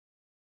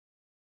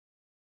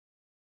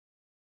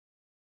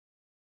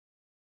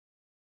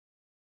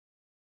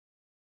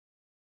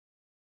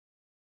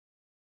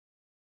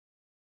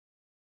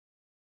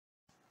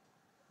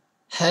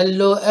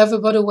Hello,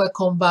 everybody.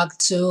 Welcome back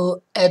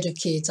to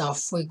Educate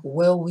Africa,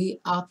 where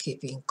we are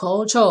keeping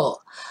culture.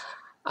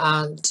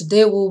 And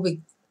today we'll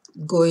be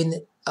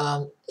going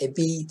a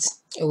bit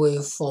away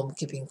from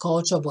keeping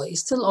culture, but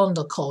it's still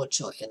under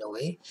culture in a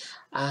way.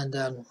 And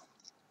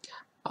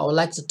I would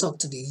like to talk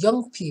to the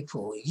young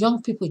people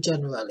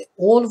generally,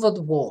 all over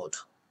the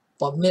world,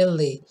 but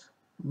mainly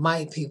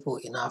my people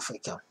in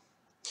Africa.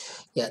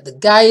 Yeah, the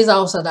guys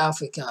outside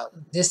Africa,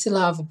 they still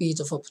have a bit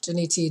of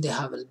opportunity, they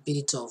have a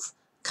bit of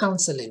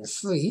counseling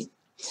free,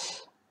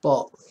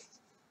 but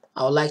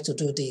I would like to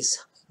do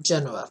this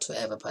general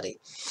to everybody.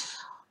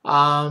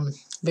 Um,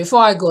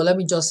 Before I go, let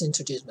me just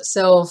introduce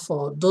myself.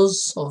 For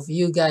those of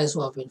you guys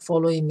who have been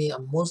following me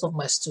and most of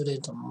my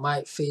students on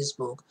my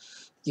Facebook,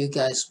 you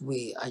guys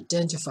will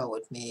identify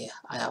with me.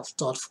 I have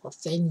taught for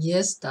 10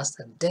 years, that's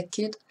a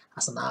decade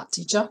as an art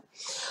teacher,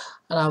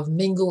 and I've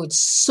mingled with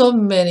so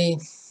many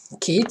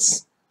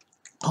kids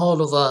all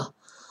over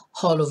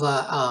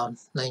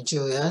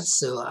Nigeria.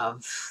 So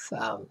I've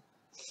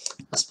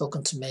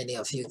spoken to many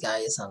of you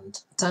guys,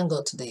 and thank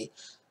God today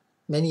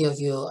many of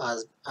you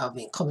have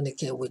been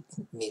communicating with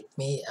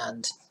me,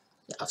 and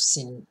I've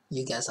seen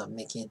you guys are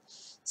making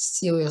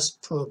serious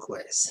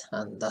progress,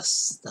 and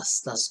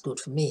that's good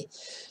for me.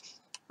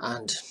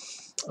 And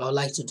I would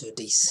like to do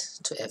this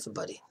to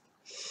everybody.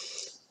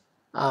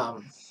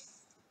 Um,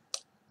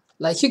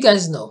 like you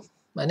guys know,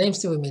 my name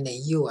still remains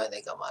Eyua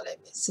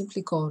Negamaleme,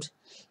 simply called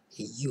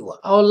Eyua.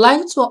 I would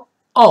like to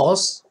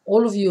ask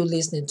all of you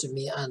listening to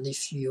me, and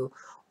if you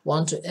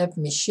want to help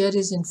me share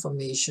this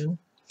information,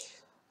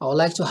 I would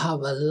like to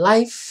have a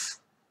live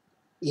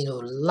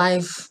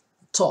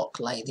talk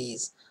like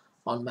this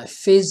on my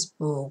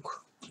Facebook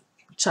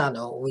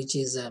channel, which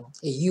is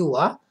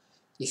Eyua.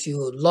 If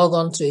you log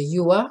on to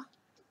Eyua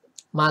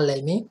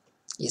Malemi,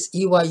 it's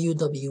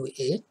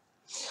EYUWA,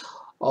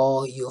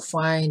 or you'll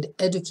find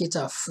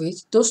Educator Free.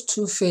 Those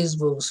two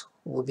Facebooks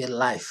will be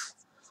live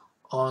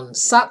on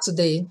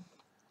Saturday,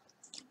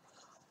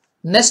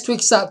 next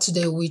week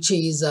Saturday, which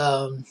is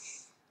on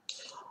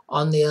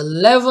the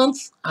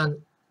 11th,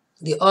 and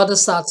the other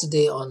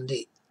Saturday on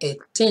the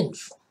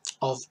 18th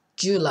of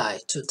July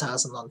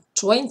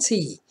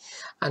 2020,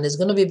 and it's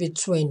going to be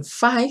between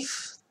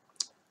 5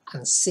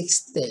 and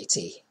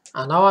 6:30,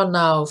 an hour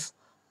now of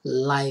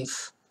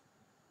live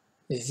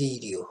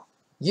video.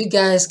 You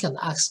guys can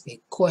ask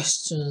me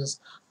questions,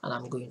 and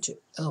I'm going to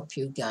help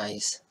you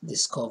guys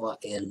discover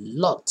a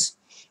lot.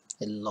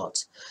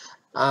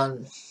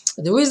 And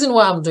the reason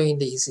why I'm doing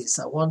this is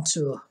I want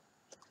to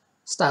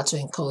start to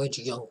encourage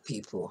young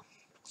people.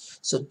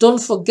 So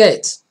don't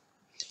forget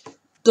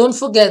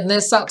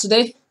next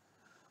Saturday,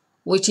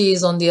 which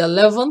is on the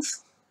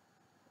 11th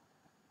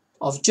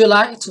of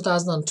July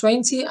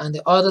 2020, and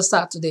the other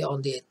Saturday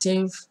on the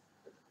 18th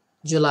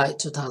July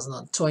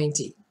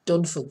 2020.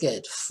 Don't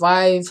forget,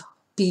 5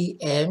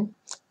 p.m.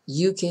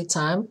 UK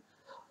time,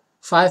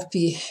 5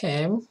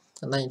 p.m.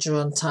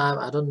 Nigerian time.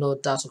 I don't know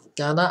that of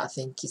Ghana. I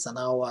think it's an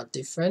hour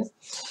different.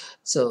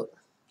 So,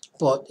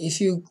 but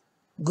if you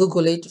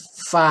Google it,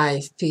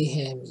 5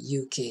 p.m.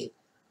 UK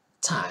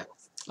time.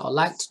 I would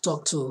like to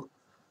talk to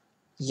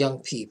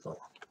young people.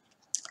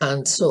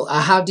 And so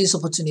I have this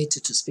opportunity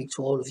to speak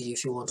to all of you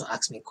if you want to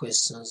ask me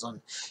questions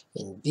on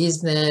in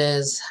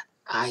business,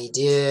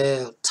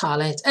 idea,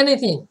 talent,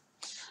 anything.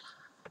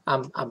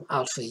 I'm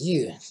out for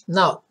you.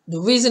 Now, the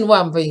reason why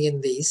I'm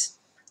bringing this,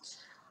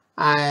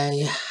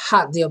 I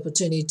had the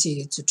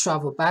opportunity to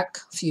travel back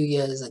a few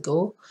years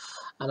ago,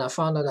 and I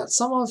found out that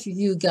some of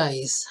you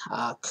guys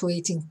are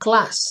creating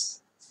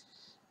class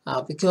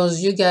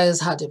because you guys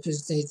had the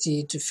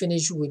opportunity to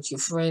finish with your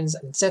friends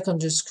in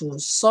secondary school.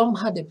 Some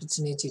had the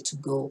opportunity to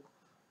go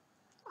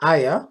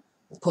higher,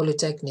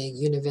 polytechnic,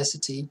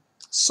 university.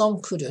 Some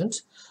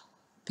couldn't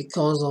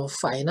because of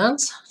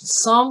finance.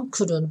 Some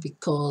couldn't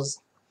because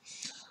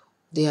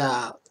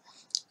their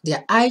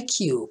their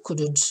IQ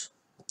couldn't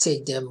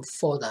take them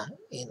further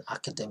in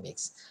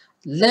academics.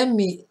 Let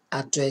me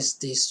address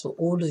this for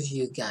all of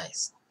you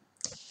guys.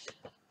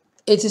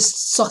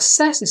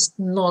 Success is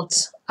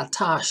not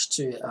attached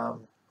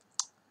to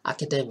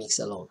academics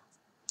alone.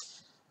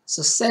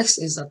 Success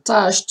is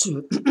attached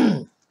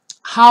to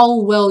how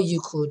well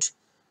you could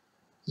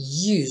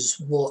use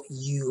what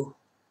you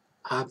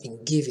have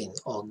been given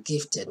or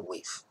gifted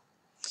with.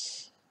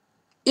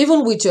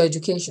 Even with your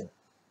education,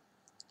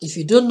 if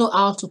you don't know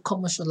how to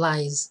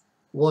commercialize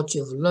what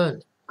you've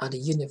learned at the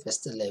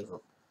university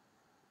level,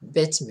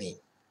 bet me,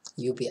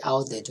 you'll be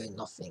out there doing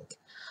nothing.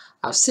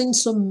 I've seen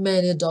so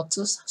many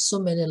doctors, so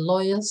many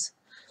lawyers,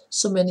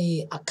 so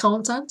many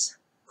accountants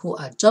who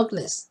are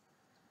jobless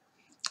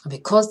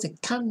because they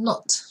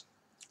cannot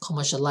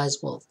commercialize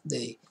what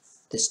they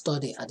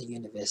study at the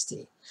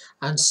university.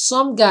 And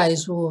some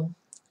guys who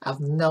have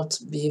not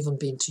even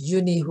been to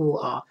uni, who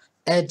are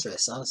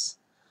hairdressers,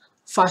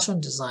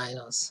 fashion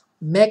designers,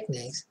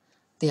 mechanics,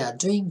 they are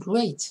doing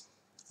great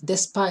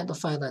despite the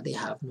fact that they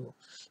have no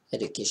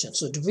education.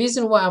 So the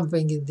reason why I'm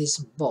bringing this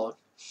on board,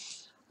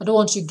 I don't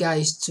want you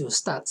guys to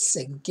start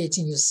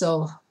segregating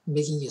yourself,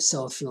 making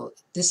yourself feel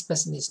this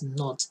person is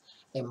not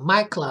in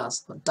my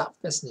class, but that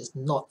person is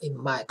not in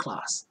my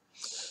class.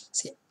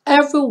 See,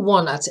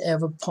 everyone at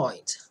every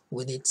point,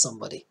 we need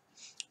somebody.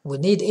 We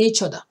need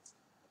each other.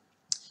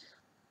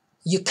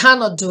 You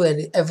cannot do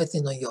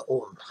everything on your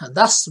own. And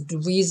that's the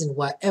reason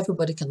why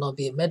everybody cannot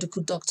be a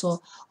medical doctor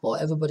or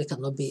everybody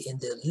cannot be in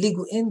the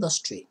legal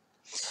industry.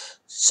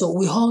 So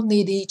we all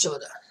need each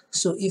other.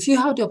 So if you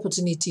have the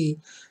opportunity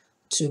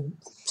to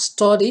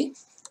study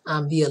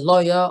and be a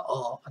lawyer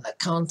or an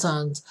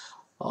accountant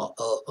or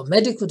a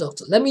medical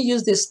doctor, let me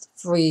use these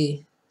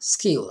three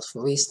skills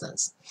for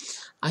instance,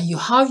 and you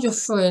have your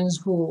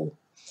friends who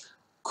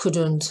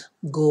couldn't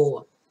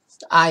go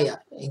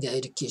higher in their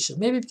education,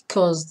 maybe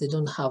because they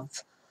don't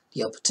have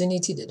the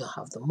opportunity, they don't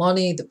have the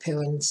money, the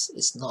parents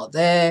is not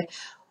there,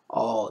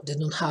 or they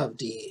don't have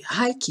the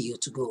IQ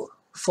to go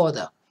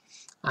further,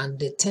 and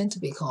they tend to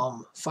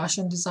become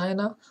fashion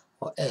designer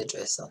or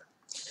hairdresser.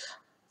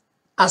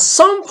 At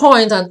some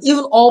point, and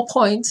even all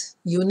point,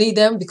 you need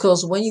them,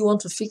 because when you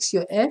want to fix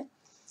your hair,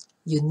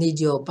 you need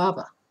your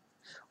barber.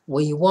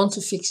 When you want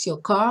to fix your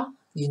car,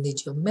 you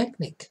need your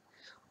mechanic.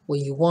 When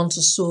you want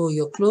to sew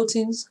your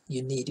clothing,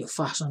 you need your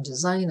fashion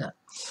designer.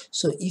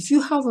 So if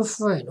you have a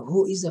friend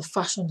who is a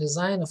fashion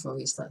designer, for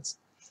instance,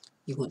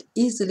 you could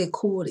easily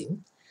call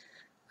him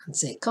and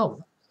say,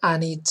 come, I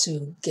need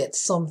to get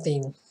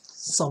something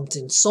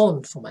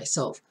sewn for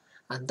myself.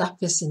 And that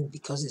person,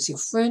 because it's your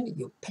friend,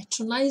 you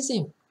patronize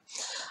him.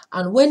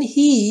 And when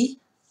he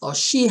or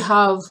she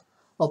have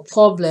a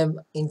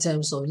problem in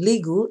terms of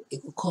legal,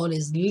 it will call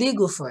his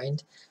legal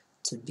friend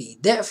to be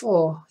there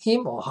for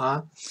him or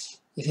her.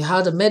 If you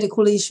had a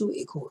medical issue,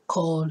 it could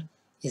call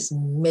his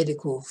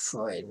medical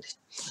friend.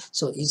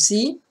 So you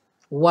see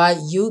why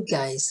you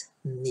guys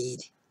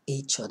need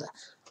each other.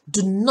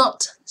 Do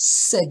not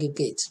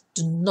segregate.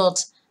 Do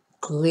not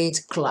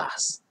create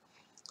class.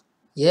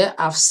 Yeah,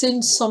 I've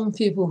seen some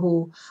people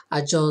who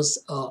are just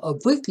a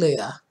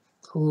bricklayer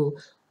who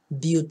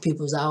build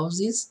people's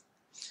houses,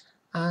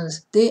 and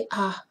they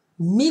are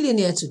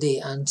millionaire today,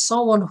 and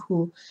someone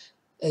who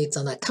is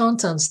an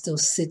accountant still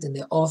sit in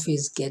the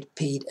office, get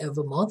paid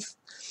every month,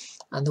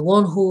 and the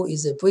one who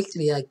is a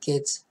bricklayer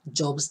gets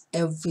jobs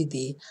every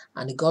day,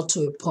 and it got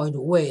to a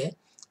point where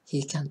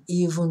he can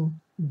even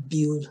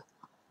build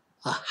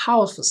a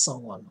house for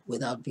someone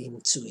without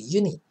being to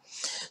uni.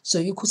 So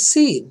you could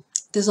see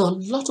there's a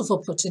lot of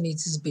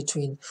opportunities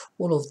between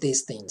all of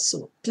these things.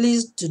 So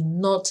please do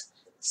not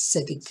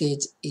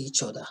segregate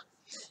each other.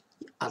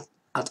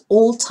 At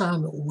all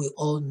time, we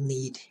all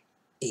need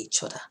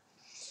each other.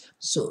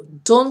 So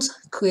don't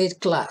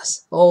create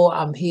class. Oh,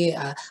 I'm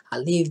here, I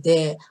live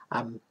there,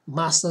 I'm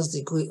master's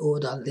degree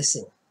holder.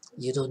 Listen,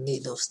 you don't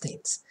need those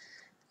things.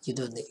 You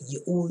don't need,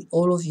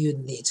 all of you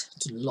need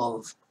to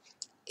love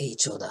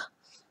each other.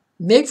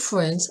 Make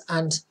friends,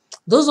 and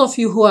those of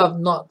you who have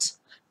not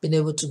been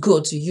able to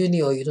go to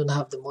uni or you don't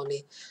have the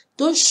money,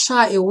 don't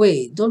shy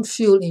away. Don't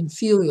feel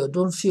inferior.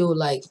 Don't feel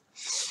like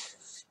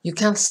you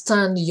can't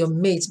stand your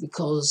mate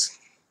because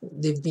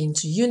they've been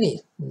to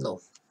uni. No,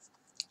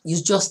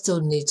 you just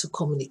still need to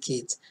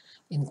communicate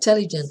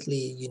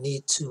intelligently. You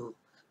need to,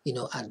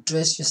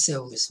 address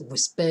yourself with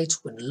respect,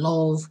 with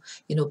love,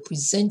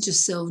 present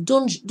yourself.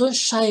 Don't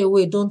shy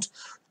away. Don't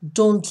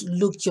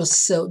look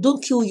yourself,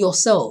 don't kill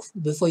yourself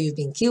before you've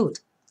been killed.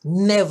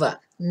 Never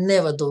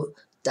do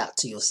that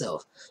to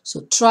yourself.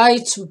 So try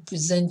to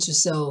present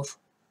yourself,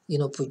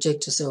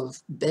 project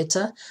yourself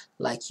better,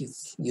 like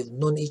you've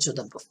known each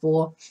other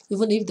before.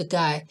 Even if the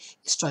guy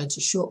is trying to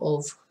show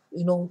off,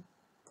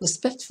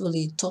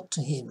 respectfully talk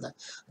to him like,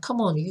 come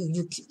on,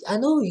 you I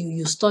know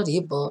you study,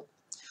 but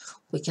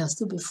we can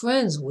still be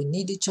friends. We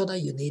need each other,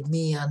 you need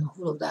me, and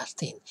all of that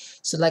thing.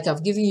 So like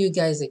I've given you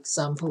guys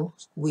example,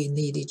 we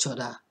need each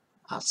other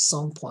at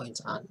some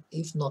point, and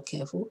if not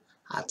careful,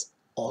 at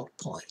all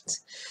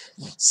points.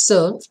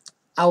 So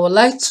I would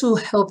like to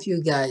help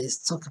you guys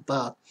talk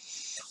about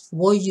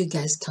what you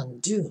guys can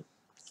do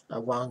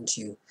around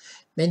you.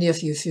 Many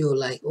of you feel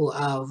like, oh,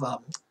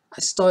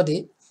 I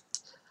studied.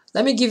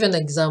 Let me give an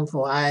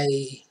example.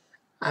 I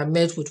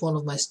met with one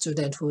of my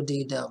students who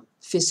did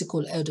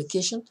physical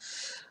education,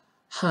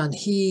 and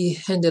he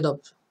ended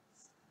up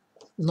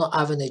not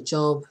having a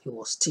job. He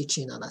was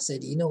teaching, and I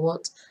said, you know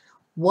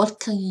what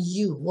can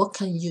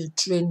you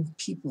train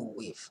people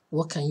with?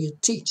 What can you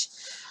teach?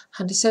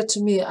 And he said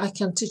to me, I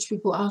can teach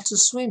people how to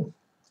swim.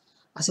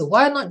 I said,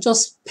 why not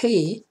just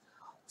pay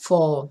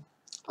for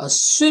a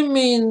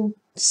swimming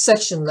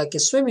section, like a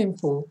swimming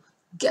pool,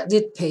 get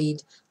it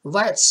paid,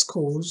 write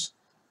schools,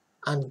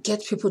 and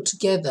get people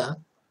together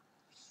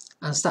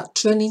and start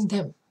training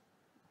them,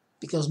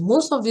 because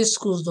most of these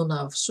schools don't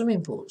have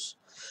swimming pools.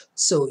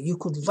 So you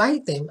could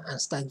write them and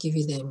start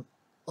giving them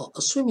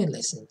a swimming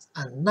lesson,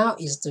 and now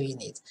he's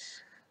doing it.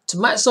 To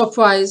my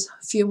surprise,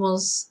 a few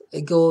months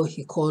ago,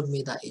 he called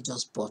me that he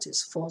just bought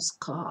his first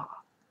car.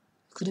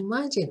 You could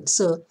imagine.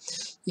 So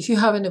if you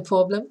have any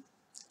problem,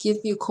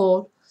 give me a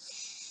call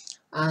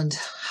and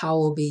I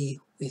will be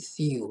with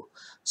you.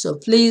 So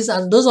please,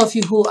 and those of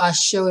you who are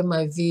sharing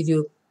my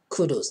video,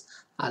 kudos.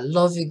 I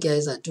love you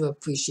guys. I do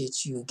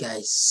appreciate you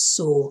guys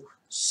so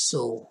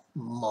so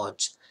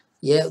much.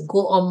 Yeah,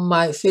 go on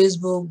my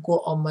Facebook,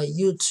 go on my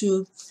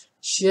YouTube,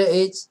 share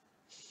it,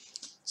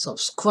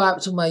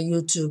 subscribe to my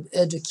YouTube,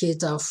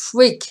 Educator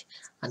Freak,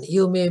 and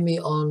email me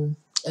on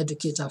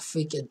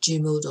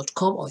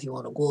educatorfreak@gmail.com, or if you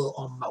want to go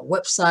on my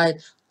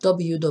website,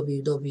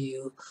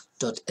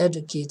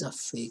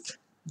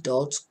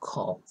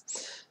 www.educatorfreak.com.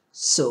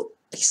 So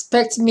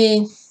expect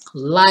me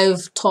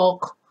live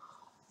talk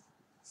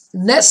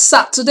next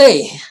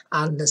Saturday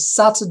and the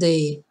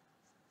Saturday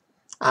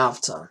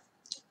after.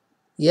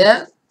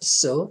 Yeah,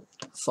 so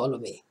follow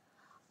me.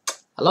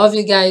 I love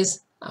you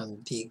guys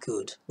and be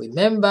good.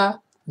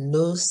 Remember,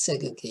 no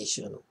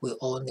segregation. We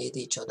all need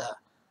each other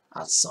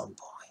at some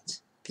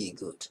point. Be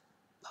good.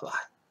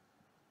 Bye-bye.